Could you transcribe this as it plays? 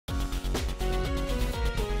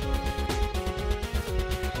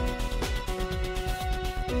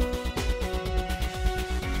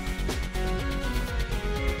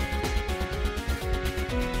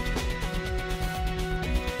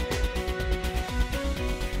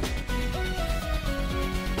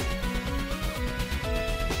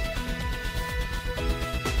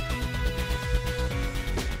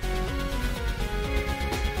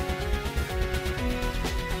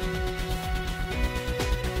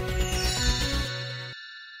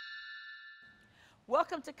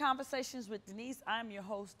Welcome to Conversations with Denise. I'm your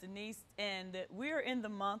host, Denise, and we're in the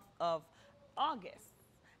month of August,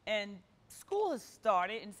 and school has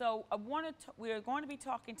started, and so we're going to be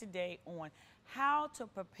talking today on how to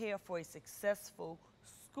prepare for a successful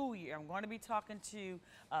school year. I'm going to be talking to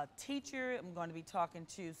a teacher. I'm going to be talking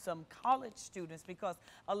to some college students, because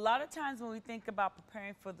a lot of times when we think about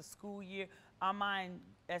preparing for the school year, our mind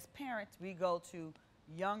as parents, we go to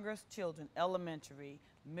younger children, elementary,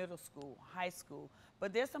 middle school, high school.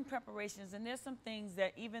 But there's some preparations and there's some things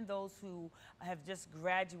that even those who have just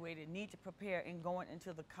graduated need to prepare in going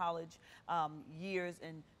into the college years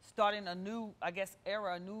and starting a new, I guess,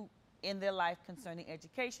 era, new in their life concerning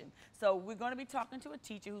education. So we're going to be talking to a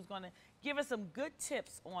teacher who's going to give us some good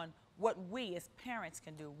tips on what we as parents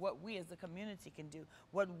can do, what we as a community can do,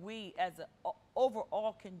 what we as an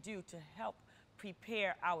overall can do to help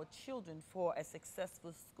prepare our children for a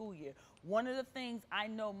successful school year. One of the things I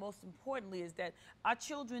know most importantly is that our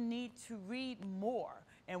children need to read more.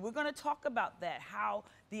 And we're going to talk about that, how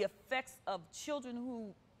the effects of children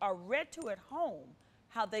who are read to at home,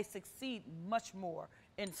 how they succeed much more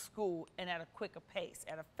in school and at a quicker pace,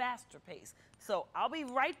 at a faster pace. So I'll be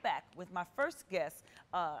right back with my first guest,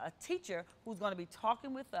 a teacher who's going to be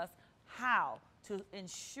talking with us how to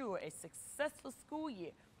ensure a successful school year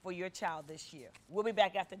for your child this year. We'll be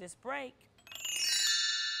back after this break.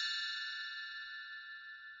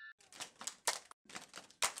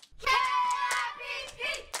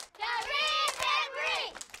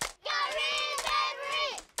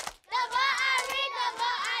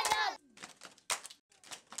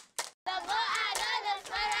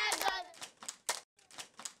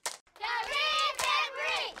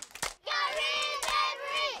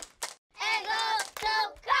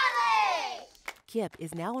 KIPP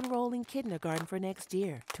is now enrolling kindergarten for next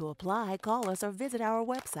year. To apply, call us or visit our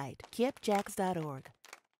website, kippjacks.org.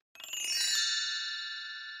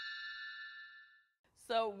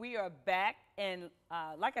 So we are back, and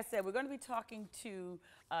like I said, we're going to be talking to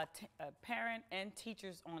parent and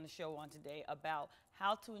teachers on the show on today about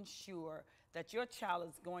how to ensure that your child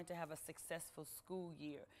is going to have a successful school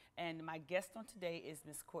year. And my guest on today is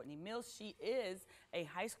Ms. Courtney Mills. She is a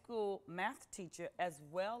high school math teacher as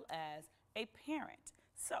well as a parent.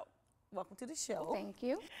 So, welcome to the show. Thank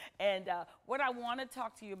you. And what I want to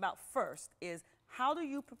talk to you about first is, how do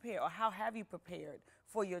you prepare, or how have you prepared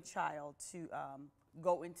for your child to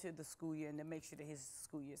go into the school year and to make sure that his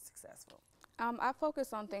school year is successful? I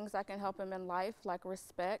focus on things that can help him in life, like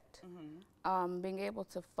respect, being able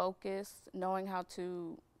to focus, knowing how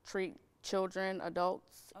to treat children,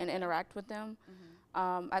 adults, and interact with them.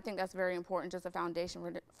 I think that's very important, just a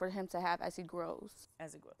foundation for him to have as he grows.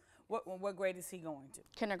 As he grows. What grade is he going to?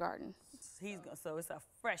 Kindergarten. So it's a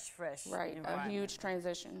fresh right, a huge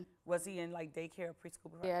transition. Was he in like daycare or preschool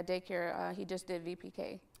before? Yeah, daycare. He just did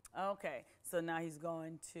VPK. Okay, so now he's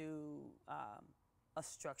going to a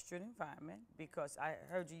structured environment, because I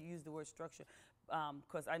heard you use the word structure,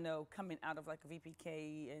 because I know coming out of like a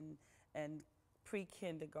VPK and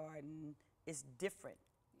pre-kindergarten is different,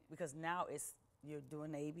 because now you're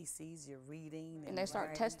doing the ABCs, you're reading. And they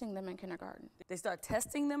start testing them in kindergarten. They start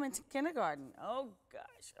testing them in kindergarten. Oh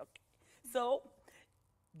gosh, okay. So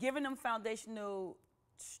giving them foundational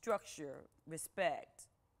structure,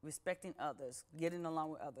 respecting others, getting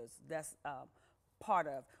along with others, that's part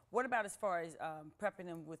of. What about as far as prepping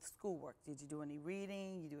them with schoolwork? Did you do any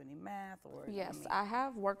reading? You do any math? Or yes, I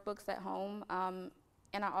have workbooks at home,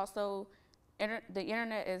 and I also, the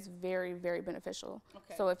internet is very, very beneficial.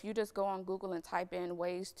 Okay. So if you just go on Google and type in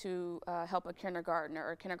ways to help a kindergartner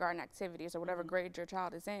or kindergarten activities or whatever grade your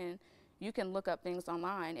child is in, you can look up things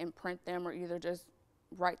online and print them, or either just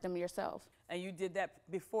write them yourself. And you did that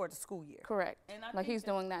before the school year? Correct. And like he's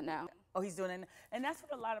doing that now. Oh, he's doing it, and that's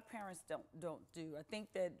what a lot of parents don't do. I think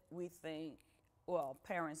that we think, well,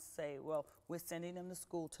 parents say, well, we're sending them to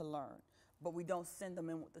school to learn, but we don't send them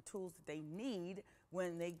in with the tools that they need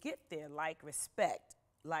when they get there, like respect,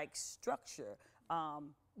 like structure,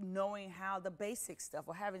 knowing how the basic stuff,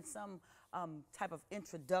 or having some type of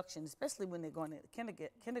introduction, especially when they're going to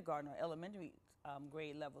kindergarten or elementary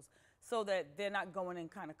grade levels, so that they're not going in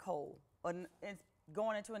kind of cold, or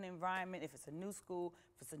going into an environment, if it's a new school,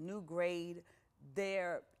 if it's a new grade,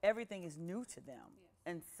 everything is new to them. Yes.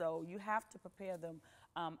 And so you have to prepare them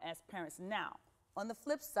as parents. Now, on the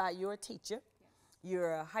flip side, you're a teacher. Yes.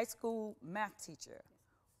 You're a high school math teacher.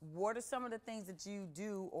 Yes. What are some of the things that you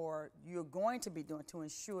do, or you're going to be doing, to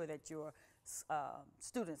ensure that your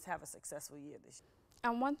students have a successful year this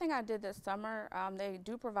year? One thing I did this summer, they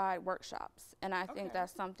do provide workshops, and I think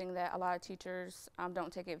that's something that a lot of teachers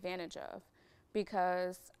don't take advantage of.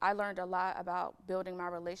 because I learned a lot about building my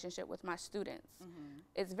relationship with my students.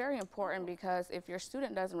 It's very important because if your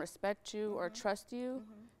student doesn't respect you or trust you,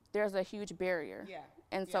 there's a huge barrier.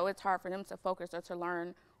 And so it's hard for them to focus or to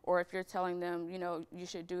learn, or if you're telling them, you know, you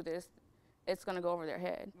should do this, it's going to go over their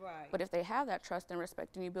head. But if they have that trust and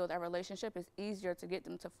respect and you build that relationship, it's easier to get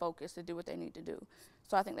them to focus to do what they need to do.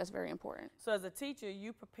 So I think that's very important. So as a teacher,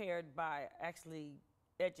 you prepared by actually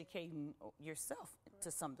educating yourself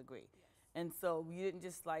to some degree. And so you didn't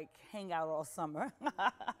just like hang out all summer.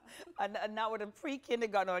 Not with a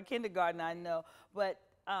pre-kindergarten or a kindergarten, I know. But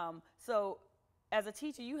so as a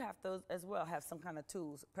teacher, you have to as well have some kind of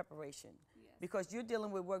tools, preparation. Because you're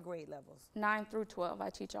dealing with what grade levels? 9 through 12,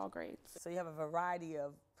 I teach all grades. So you have a variety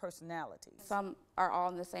of personalities. Some are all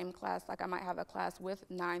in the same class. Like I might have a class with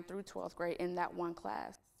 9 through 12th grade in that one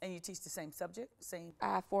class. And you teach the same subject? I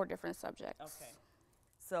have 4 different subjects. Okay.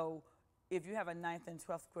 So if you have a 9th and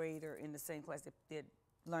 12th grader in the same class, they're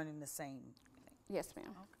learning the same thing? Yes,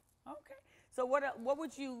 ma'am. Okay. So what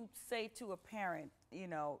would you say to a parent, you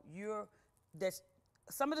know,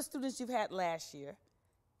 some of the students you've had last year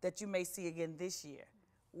that you may see again this year,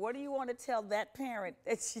 what do you want to tell that parent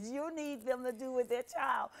that you need them to do with their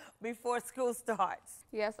child before school starts?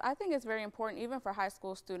 Yes, I think it's very important, even for high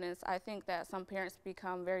school students. I think that some parents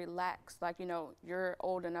become very lax, like, you know, you're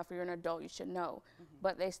old enough, you're an adult, you should know.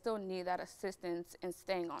 But they still need that assistance in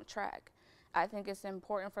staying on track. I think it's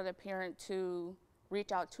important for the parent to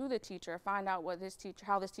reach out to the teacher, find out how this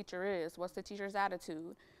teacher is, what's the teacher's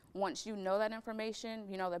attitude. Once you know that information,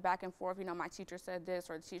 you know, the back and forth, you know, my teacher said this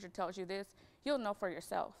or the teacher tells you this, you'll know for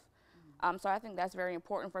yourself. So I think that's very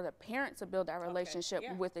important for the parent to build that relationship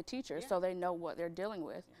with the teacher so they know what they're dealing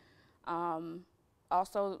with.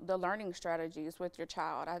 Also, the learning strategies with your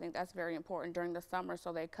child, I think that's very important during the summer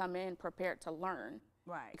so they come in prepared to learn.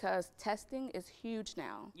 Right. Because testing is huge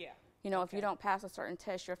now. You know, if you don't pass a certain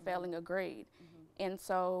test, you're failing a grade. And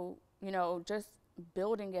so, you know, just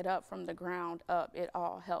building it up from the ground up, it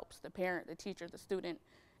all helps. The parent, the teacher, the student.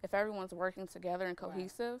 If everyone's working together and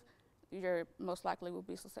cohesive, you're most likely will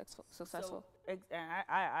be successful. So,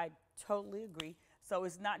 I totally agree. So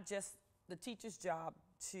it's not just the teacher's job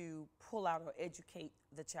to pull out or educate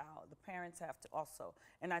the child. The parents have to also.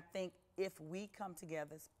 And I think if we come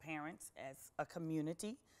together as parents, as a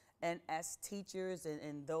community, and as teachers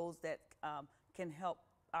and those that can help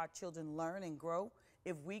our children learn and grow,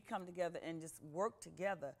 if we come together and just work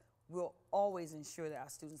together, we'll always ensure that our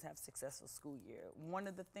students have a successful school year. One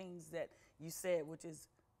of the things that you said, which is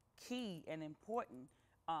key and important,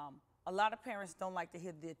 a lot of parents don't like to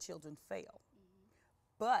hear their children fail.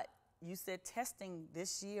 But you said testing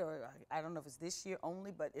this year, or I don't know if it's this year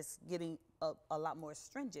only, but it's getting a lot more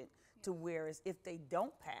stringent to whereas if they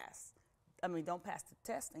don't pass the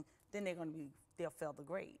testing, then they'll fail the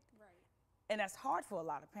grade. And that's hard for a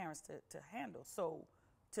lot of parents to handle. So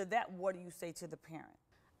to that, what do you say to the parent?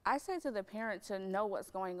 I say to the parent to know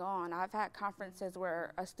what's going on. I've had conferences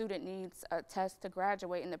where a student needs a test to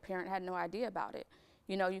graduate and the parent had no idea about it.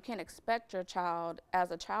 You know, you can't expect your child,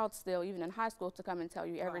 as a child still, even in high school, to come and tell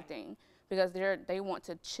you everything. Because they want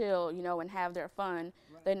to chill, you know, and have their fun.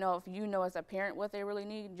 They know if you know as a parent what they really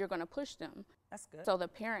need, you're going to push them. That's good. So the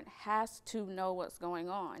parent has to know what's going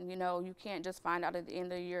on. You know, you can't just find out at the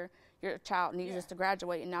end of the year your child needs us to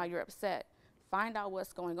graduate and now you're upset. Find out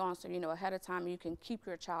what's going on so you know ahead of time you can keep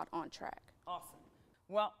your child on track. Awesome.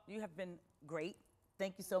 Well, you have been great.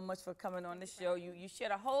 Thank you so much for coming on the show. You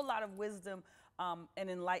shared a whole lot of wisdom and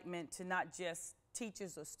enlightenment to not just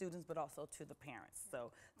teachers or students, but also to the parents.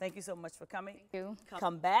 So thank you so much for coming. Thank you.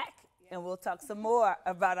 Come back and we'll talk some more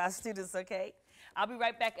about our students, okay? I'll be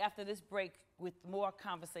right back after this break with more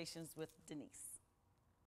conversations with Denise.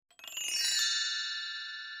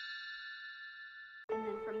 And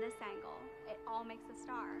then from this angle, it all makes a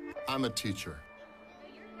star. I'm a teacher.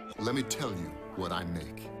 Let me tell you what I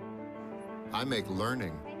make. I make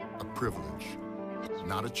learning a privilege,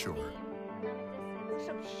 not a chore.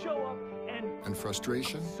 Show up And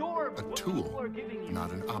frustration, a tool,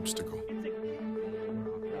 not an obstacle.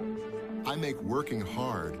 I make working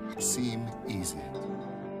hard seem easy,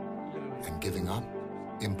 and giving up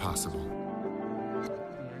impossible.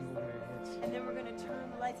 And then we're going to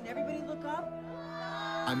turn the lights and everybody look up.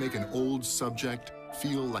 I make an old subject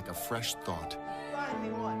feel like a fresh thought.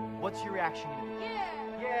 Finally won. What's your reaction?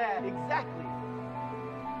 Yeah, exactly.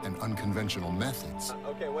 And unconventional methods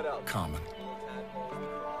Okay, what else? common.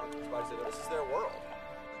 This is their world.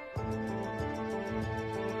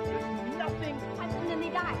 There's nothing. And then they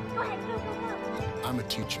die. Go ahead, go, go, go. I'm a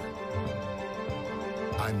teacher.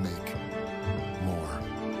 I make more.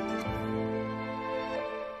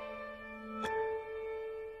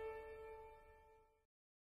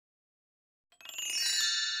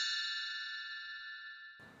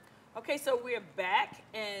 Okay, so we're back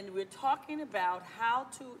and we're talking about how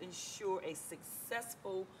to ensure a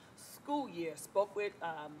successful school year. Spoke with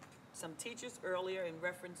some teachers earlier in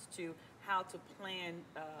reference to how to plan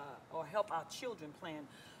or help our children plan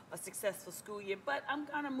a successful school year. But I'm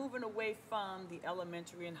kind of moving away from the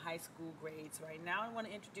elementary and high school grades right now. I want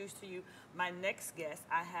to introduce to you my next guest.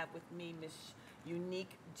 I have with me Miss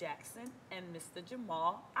Unique Jackson and Mr.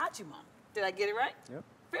 Jamal Ajuman. Did I get it right? Yep.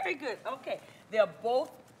 Very good. Okay. They're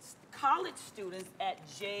both college students at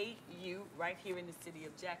JU right here in the city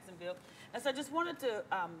of Jacksonville. And so I just wanted to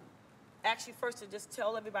actually first to just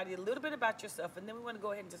tell everybody a little bit about yourself, and then we want to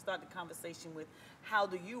go ahead and just start the conversation with how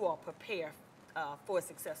do you all prepare for a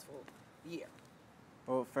successful year?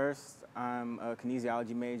 Well, first, I'm a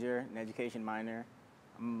kinesiology major, an education minor.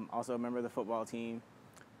 I'm also a member of the football team.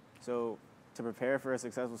 So to prepare for a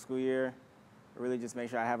successful school year, I really just make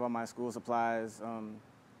sure I have all my school supplies,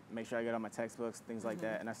 make sure I get all my textbooks, things like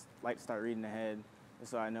that, and I like to start reading ahead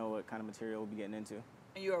just so I know what kind of material we'll be getting into.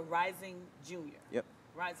 And you're a rising junior? Yep.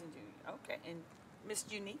 Rising junior, okay. And Miss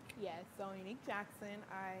Unique? Yes, so Unique Jackson.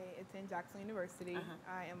 I attend Jacksonville University.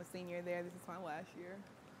 I am a senior there. This is my last year.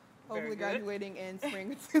 Hopefully graduating in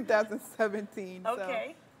spring of 2017.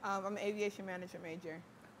 Okay. So, I'm an aviation management major.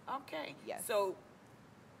 Okay. Yes. So,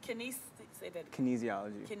 say that again.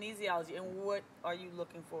 Kinesiology. Kinesiology. And what are you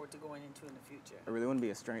looking forward to going into in the future? I really want to be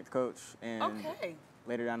a strength coach, and okay.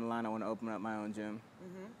 later down the line, I want to open up my own gym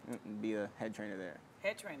and be a head trainer there.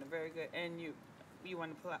 Head trainer, very good. And you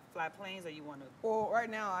want to fly planes, or you want to? Well, right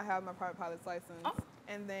now I have my private pilot's license,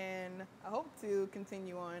 and then I hope to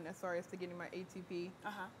continue on as far as to getting my ATP.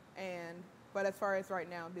 But as far as right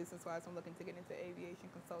now, business-wise, I'm looking to get into aviation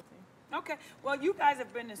consulting. Okay. Well, you guys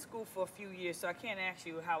have been in school for a few years, so I can't ask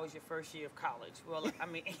you how was your first year of college. Well, I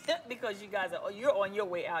mean, because you guys you're on your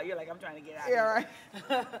way out. You're like, I'm trying to get out. Yeah,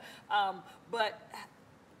 right. But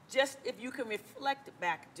just if you can reflect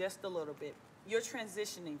back just a little bit, you're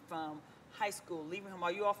transitioning from high school, leaving home.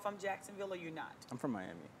 Are you all from Jacksonville or you're not? I'm from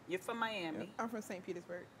Miami. You're from Miami? Yep. I'm from St.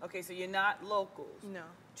 Petersburg. Okay, so you're not locals. No.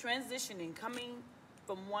 Transitioning, coming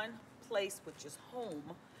from one place, which is home,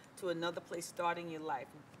 to another place, starting your life.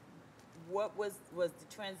 What was the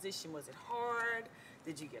transition? Was it hard?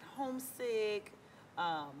 Did you get homesick?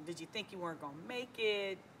 Did you think you weren't going to make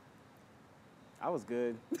it? I was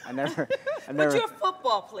good. I never. But you're a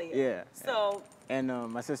football player. Yeah. So. And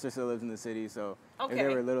my sister still lives in the city, so okay. if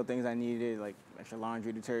there were little things I needed, like extra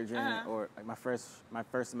laundry detergent, or like my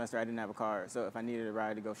first semester I didn't have a car, so if I needed a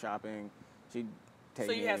ride to go shopping, she'd take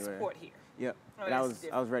me anywhere. So you had support here. Yep. Oh, and I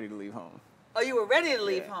was ready to leave home. Oh, you were ready to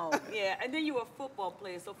leave home. Yeah. And then you were a football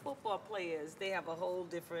player. So football players, they have a whole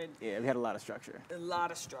different. Yeah, we had a lot of structure. A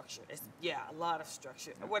lot of structure. A lot of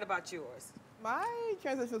structure. What about yours? My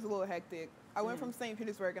transition was a little hectic. I went from St.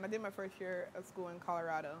 Petersburg, and I did my first year of school in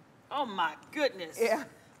Colorado. Oh my goodness. Yeah.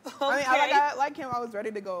 Okay. I mean, like him, I was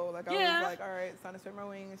ready to go. Like I was like, all right, it's time to spread my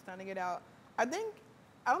wings, it's time to get out. I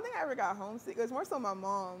don't think I ever got homesick. It was more so my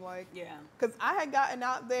mom, like, because I had gotten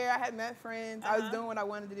out there, I had met friends, I was doing what I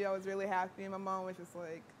wanted to do, I was really happy, and my mom was just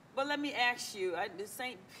like. But let me ask you, the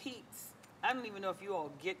St. Pete's, I don't even know if you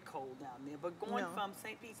all get cold down there, but going from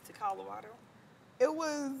St. Pete's to Colorado? It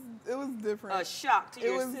was different. A shock to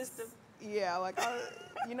your system? Yeah, like,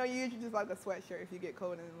 you usually just like a sweatshirt if you get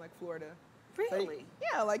cold in like Florida. Really?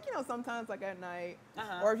 Yeah, like, sometimes like at night,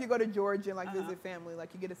 or if you go to Georgia and like visit family, like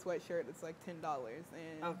you get a sweatshirt that's like $10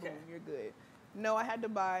 and boom, you're good. No, I had to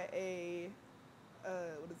buy a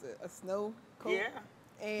snow coat.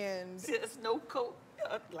 Yeah. And a snow coat?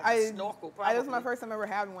 Like a snorkel, probably. This was my first time ever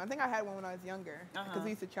having one. I think I had one when I was younger because we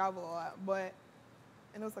used to travel a lot,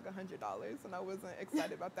 and it was like $100, and I wasn't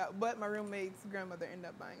excited about that. But my roommate's grandmother ended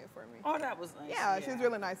up buying it for me. Oh, that was nice. Yeah, she was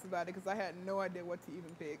really nice about it because I had no idea what to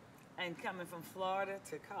even pick. And coming from Florida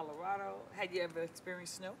to Colorado, had you ever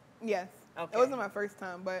experienced snow? Yes. Okay. It wasn't my first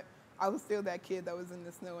time, but I was still that kid that was in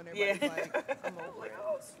the snow, and everybody's like, I'm over like, it.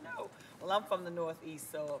 oh, snow. Well, I'm from the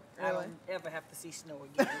Northeast, so I don't ever have to see snow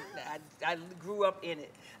again. I grew up in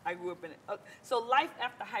it. So life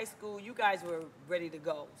after high school, you guys were ready to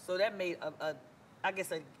go. So that made, I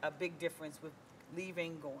guess, a big difference with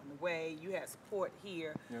leaving, going away. You had support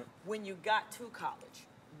here. Yep. When you got to college,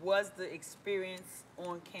 was the experience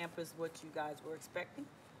on campus what you guys were expecting?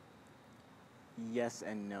 Yes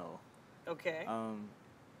and no. Okay.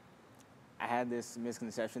 I had this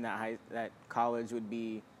misconception that college would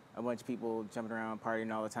be a bunch of people jumping around,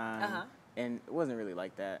 partying all the time, and it wasn't really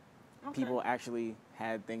like that. Okay. People actually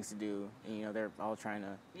had things to do, and they're all trying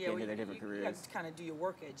to get into their different careers. You have to kind of do your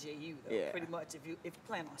work at JU, though, pretty much, if you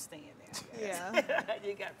plan on staying there. Yeah.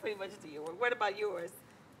 You got pretty much to do your work. What about yours?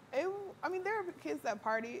 I mean, there are kids that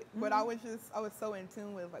party, but I was so in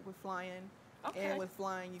tune with flying, and with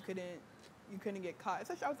flying, you couldn't get caught.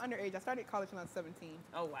 Especially I was underage. I started college when I was 17.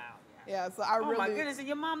 Oh wow. Yeah, so I really. Oh my goodness! And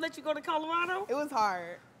your mom let you go to Colorado? It was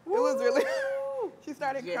hard. Woo! It was really. She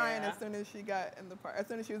started crying as soon as she got in the park. As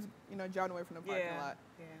soon as she was, jogging away from the parking lot.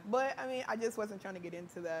 Yeah. But I mean, I just wasn't trying to get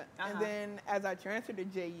into that. And then as I transferred to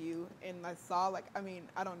JU, and I saw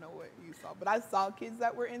I don't know what you saw, but I saw kids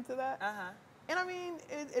that were into that. And I mean,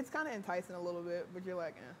 it's kind of enticing a little bit, but you're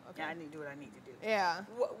like, okay. Yeah, I need to do what I need to do. Yeah.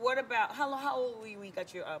 What about how old were you when you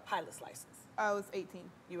got your pilot's license? I was 18.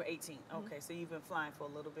 You were 18. Okay, so you've been flying for a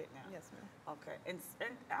little bit now. Yes, ma'am. Okay, and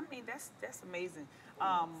I mean that's amazing.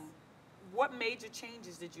 What major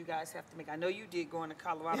changes did you guys have to make? I know you did going to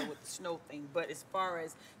Colorado with the snow thing, but as far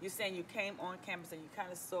as you're saying, you came on campus and you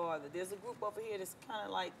kind of saw that there's a group over here that's kind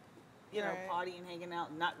of like, partying, hanging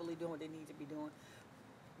out, and not really doing what they need to be doing.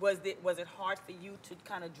 Was it hard for you to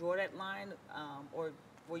kind of draw that line, or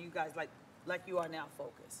were you guys like you are now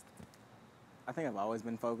focused? I think I've always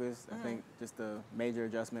been focused. I think just the major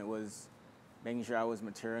adjustment was making sure I was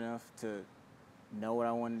mature enough to know what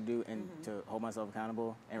I wanted to do and to hold myself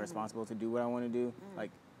accountable and responsible to do what I want to do,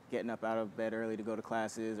 like getting up out of bed early to go to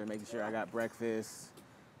classes or making sure I got breakfast,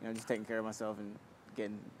 just taking care of myself and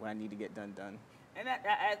getting what I need to get done. And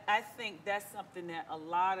I think that's something that a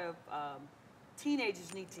lot of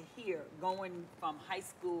teenagers need to hear going from high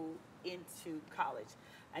school into college.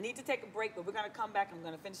 I need to take a break, but we're going to come back. I'm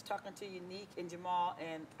going to finish talking to Unique and Jamal,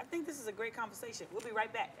 and I think this is a great conversation. We'll be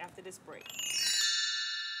right back after this break.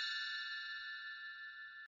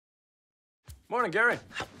 Morning, Gary.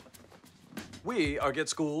 We are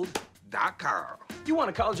GetSchooled.com. You want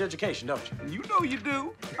a college education, don't you? You know you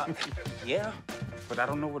do. Yeah, but I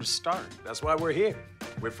don't know where to start. That's why we're here.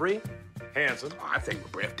 We're free, handsome. I think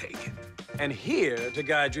we're breathtaking. And here to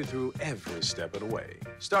guide you through every step of the way,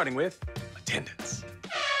 starting with attendance.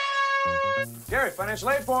 Gary, financial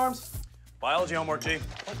aid forms. Biology homework, G.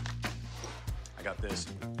 I got this.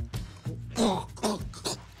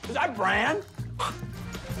 Is that brand?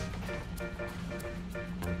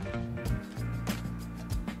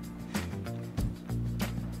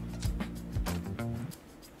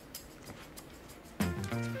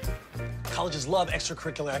 Colleges love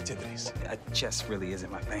extracurricular activities. Chess really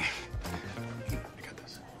isn't my thing. I got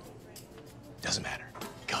this. Doesn't matter.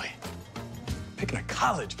 Go ahead. Picking a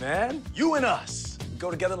college, man. You and us. We go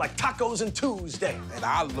together like tacos and Tuesday. And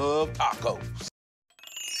I love tacos.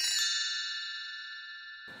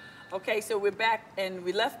 Okay, so we're back, and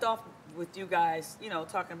we left off with you guys,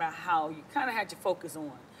 talking about how you kind of had your focus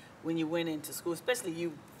on when you went into school, especially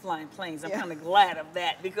you flying planes. I'm kind of glad of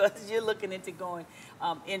that because you're looking into going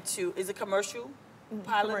into, is it commercial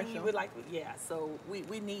piloting? Commercial. You would like, so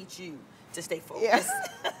we need you to stay focused.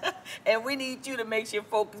 Yeah. And we need you to make sure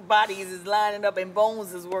focused bodies is lining up and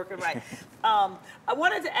bones is working right. I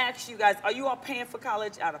wanted to ask you guys, are you all paying for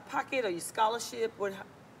college out of pocket or your scholarship? What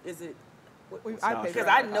is it? Because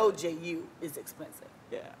I know JU is expensive.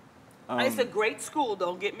 Yeah. It's a great school,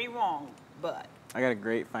 don't get me wrong, but. I got a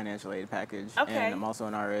great financial aid package, and I'm also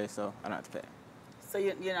an RA, so I don't have to pay. So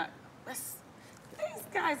you're not, these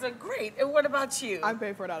guys are great. And what about you? I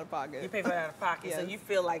pay for it out of pocket. You pay for it out of pocket, Yes. So you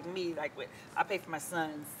feel like me, I pay for my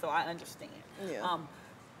sons, so I understand. Yeah.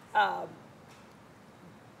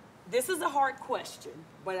 This is a hard question,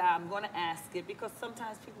 but I'm going to ask it because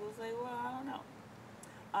sometimes people will say, well, I don't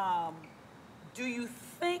know. Do you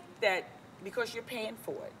think that, because you're paying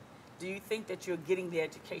for it, do you think that you're getting the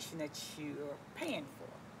education that you're paying for?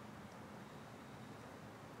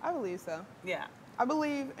 I believe so. Yeah. I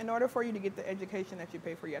believe in order for you to get the education that you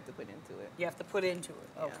pay for, you have to put into it. You have to put into it,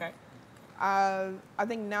 okay. I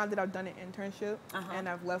think now that I've done an internship and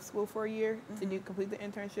I've left school for a year to complete the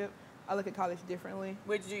internship, I look at college differently.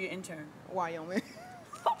 Where'd you do your intern? Wyoming.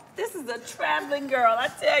 This is a traveling girl, I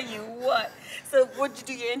tell you what. So what'd you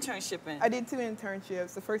do your internship in? I did 2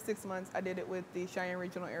 internships. The first 6 months I did it with the Cheyenne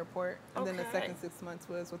Regional Airport, and then the second 6 months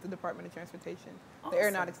was with the Department of Transportation, the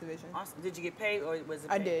Aeronautics Division. Awesome. Did you get paid or was it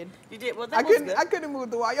paid? I did. You did? Well, that was good. I couldn't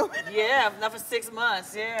move to Wyoming. Yeah, not for 6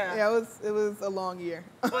 months, yeah. Yeah, it was a long year.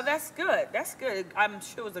 Well, that's good. That's good. I'm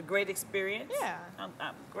sure it was a great experience. Yeah.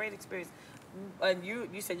 Great experience. And you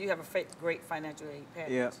said you have a great financial aid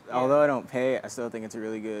package. Yeah. Although I don't pay, I still think it's a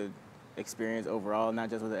really good experience overall, not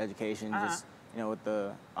just with the education, just with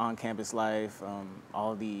the on-campus life,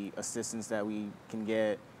 all the assistance that we can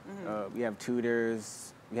get. We have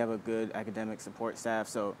tutors, we have a good academic support staff,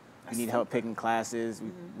 so if you need help picking classes, we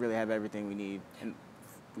really have everything we need. And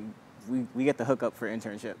we get the hookup for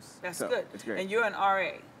internships. That's so good. It's great. And you're an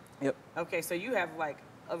RA. Yep. Okay, so you have like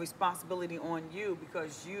a responsibility on you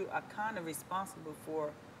because you are kind of responsible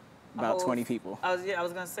for about 20 people. I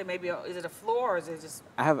was gonna say maybe is it a floor or is it just?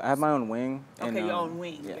 I have my own wing. Okay, and, your own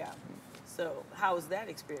wing. Yeah. Yeah. So how was that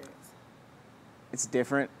experience? It's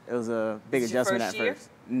different. It was a big adjustment at year? first.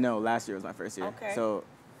 No, last year was my first year. Okay. So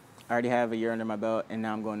I already have a year under my belt, and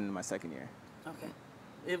now I'm going into my second year. Okay.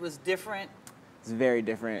 It was different. It's very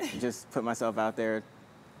different. Just put myself out there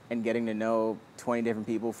and getting to know 20 different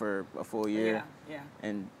people for a full year. Yeah.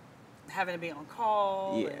 And having to be on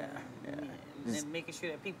call. Yeah. And making sure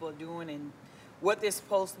that people are doing and what they're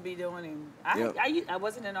supposed to be doing. And I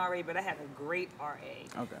wasn't an RA, but I had a great RA.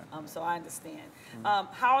 Okay. So I understand.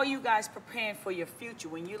 How are you guys preparing for your future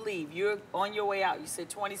when you leave? You're on your way out. You said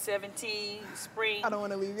 2017 spring. I don't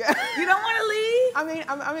want to leave yet. You don't want to leave? I mean,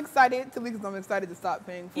 I'm excited to leave because I'm excited to stop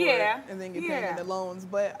paying for it and then get paying the loans.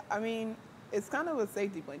 But I mean, it's kind of a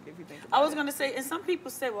safety blanket if you think about it. I was going to say, and some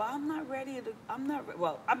people say, well, I'm not ready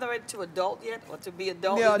to adult yet or to be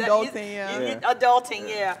adult. Yeah, adulting, Adulting,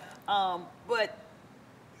 yeah. But,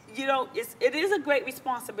 you know, it is a great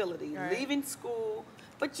responsibility, leaving school,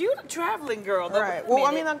 but you're a traveling girl. Right. Well,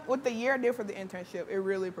 I mean, like, with the year I did for the internship, it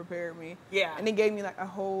really prepared me. Yeah. And it gave me, like, a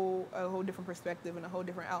whole different perspective and a whole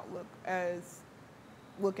different outlook as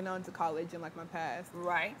looking on to college and like my past.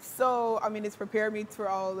 Right. So, I mean, it's prepared me for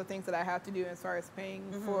all the things that I have to do as far as paying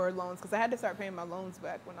for loans, because I had to start paying my loans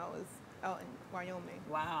back when I was out in Wyoming.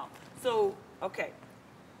 Wow. So, okay,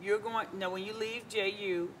 you're going, now when you leave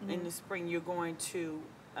JU in the spring, you're going to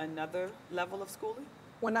another level of schooling?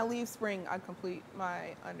 When I leave spring, I complete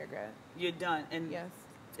my undergrad. You're done? And yes.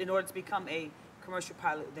 In order to become a commercial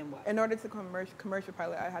pilot, then what? In order to become commercial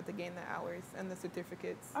pilot, I had to gain the hours and the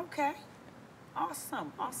certificates. Okay.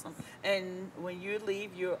 Awesome, awesome. And when you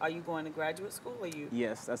leave, are you going to graduate school or you?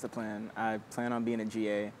 Yes, that's the plan. I plan on being a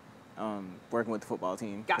GA, working with the football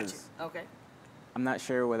team. Gotcha. Okay. I'm not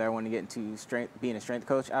sure whether I want to get into being a strength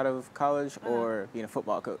coach out of college or being a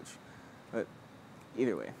football coach, but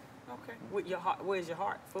either way. Okay. With your heart, where's your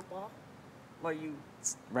heart? Football? Or you?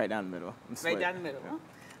 It's right down the middle. Right down the middle. Yeah. Huh?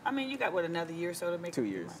 I mean, you got what, another year or so to make? 2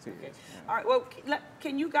 years. 2 Okay. years. Yeah. All right. Well,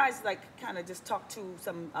 can you guys like kind of just talk to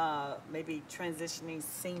some maybe transitioning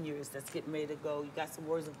seniors that's getting ready to go? You got some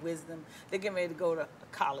words of wisdom. They're getting ready to go to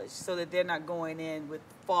college, so that they're not going in with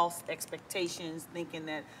false expectations, thinking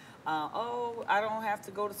that, oh, I don't have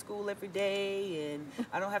to go to school every day, and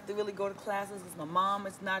I don't have to really go to classes because my mom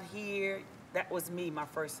is not here. That was me my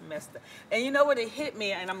first semester. And you know what? It hit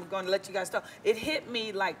me, and I'm going to let you guys talk. It hit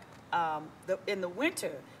me like in the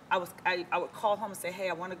winter. I would call home and say, hey,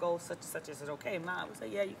 I want to go such and such. I said, okay, Mom. I would say,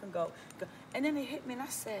 yeah, you can go. And then it hit me, and I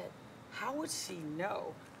said, how would she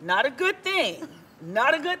know? Not a good thing.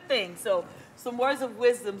 Not a good thing. So some words of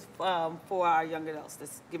wisdom for our young adults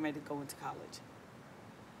that's getting ready to go into college.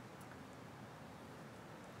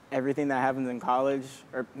 Everything that happens in college,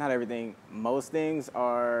 or not everything, most things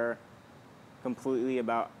are completely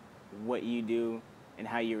about what you do and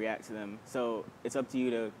how you react to them. So it's up to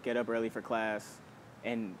you to get up early for class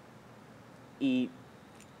and eat,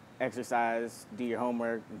 exercise, do your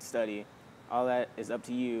homework, and study. All that is up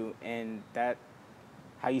to you, and that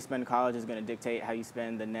how you spend college is going to dictate how you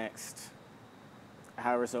spend the next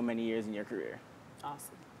however so many years in your career.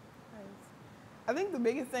 Awesome. I think the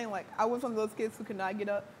biggest thing, like, I was one of those kids who could not get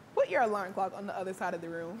up. Put your alarm clock on the other side of the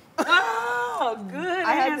room. Oh, good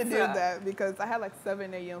I had to do that because I had like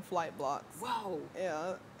 7 a.m. flight blocks. Whoa.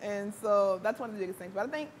 Yeah, and so that's one of the biggest things. But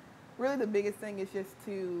I think really the biggest thing is just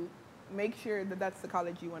to make sure that that's the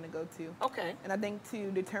college you want to go to. Okay. And I think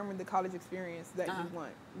to determine the college experience that you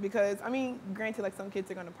want. Because, I mean, granted, like some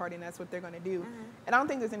kids are going to party and that's what they're going to do. And I don't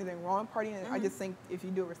think there's anything wrong with partying. I just think if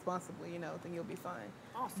you do it responsibly, you know, then you'll be fine.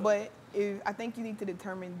 Awesome. But I think you need to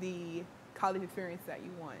determine the college experience that you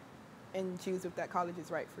want and choose if that college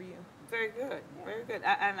is right for you. Very good, very good.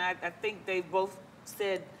 I think they both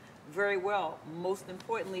said very well. Most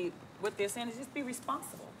importantly, what they're saying is just be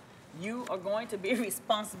responsible. You are going to be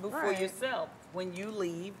responsible for yourself when you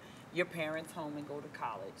leave your parents' home and go to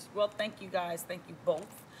college. Well, thank you guys. Thank you both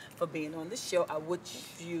for being on the show. I wish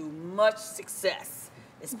you much success,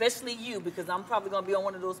 especially you, because I'm probably going to be on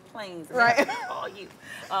one of those planes and I call you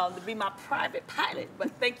to be my private pilot.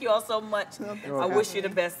 But thank you all so much. I wish you the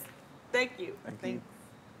best. Thank you. Thank you.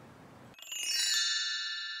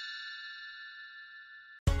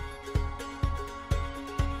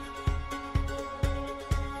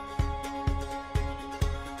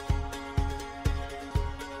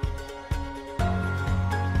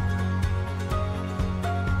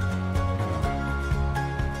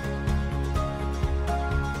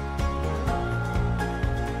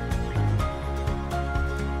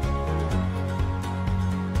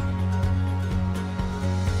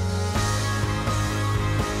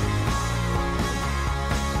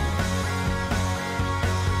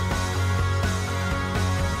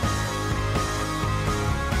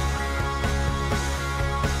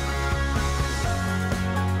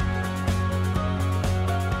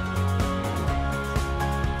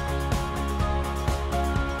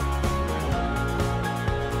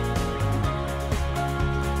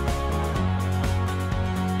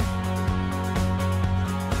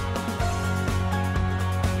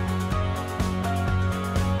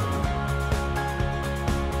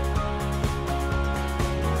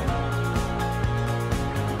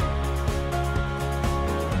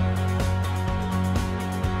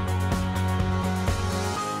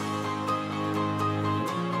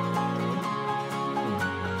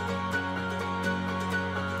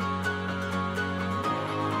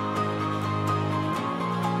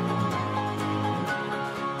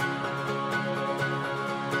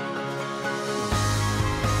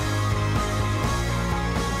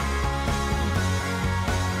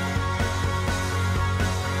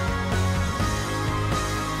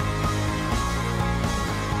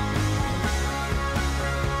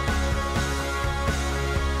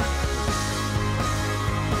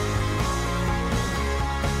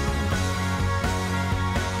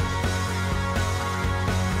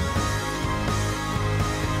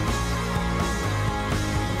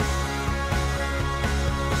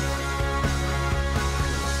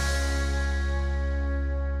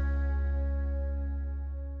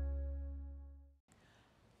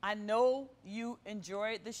 I know you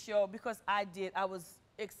enjoyed the show because I did. I was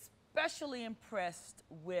especially impressed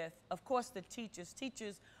with, of course, the teachers.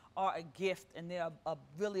 Teachers are a gift, and they're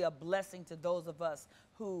really a blessing to those of us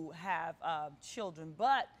who have children.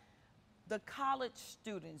 But the college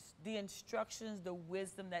students, the instructions, the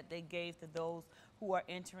wisdom that they gave to those who are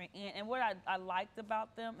entering in, and what I liked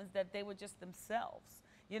about them is that they were just themselves,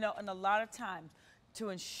 you know, and a lot of times to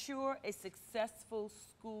ensure a successful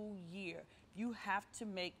school year, you have to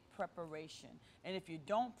make preparation. And if you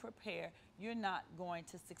don't prepare, you're not going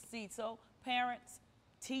to succeed. So parents,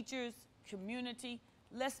 teachers, community,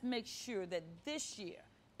 let's make sure that this year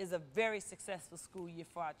is a very successful school year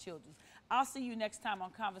for our children. I'll see you next time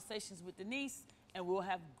on Conversations with Denise, and we'll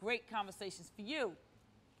have great conversations for you.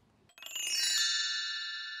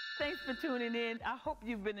 Thanks for tuning in. I hope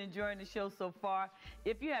you've been enjoying the show so far.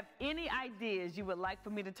 If you have any ideas you would like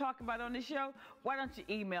for me to talk about on the show, why don't you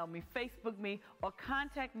email me, Facebook me, or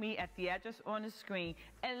contact me at the address on the screen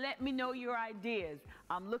and let me know your ideas.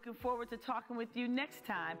 I'm looking forward to talking with you next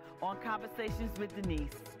time on Conversations with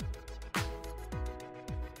Denise.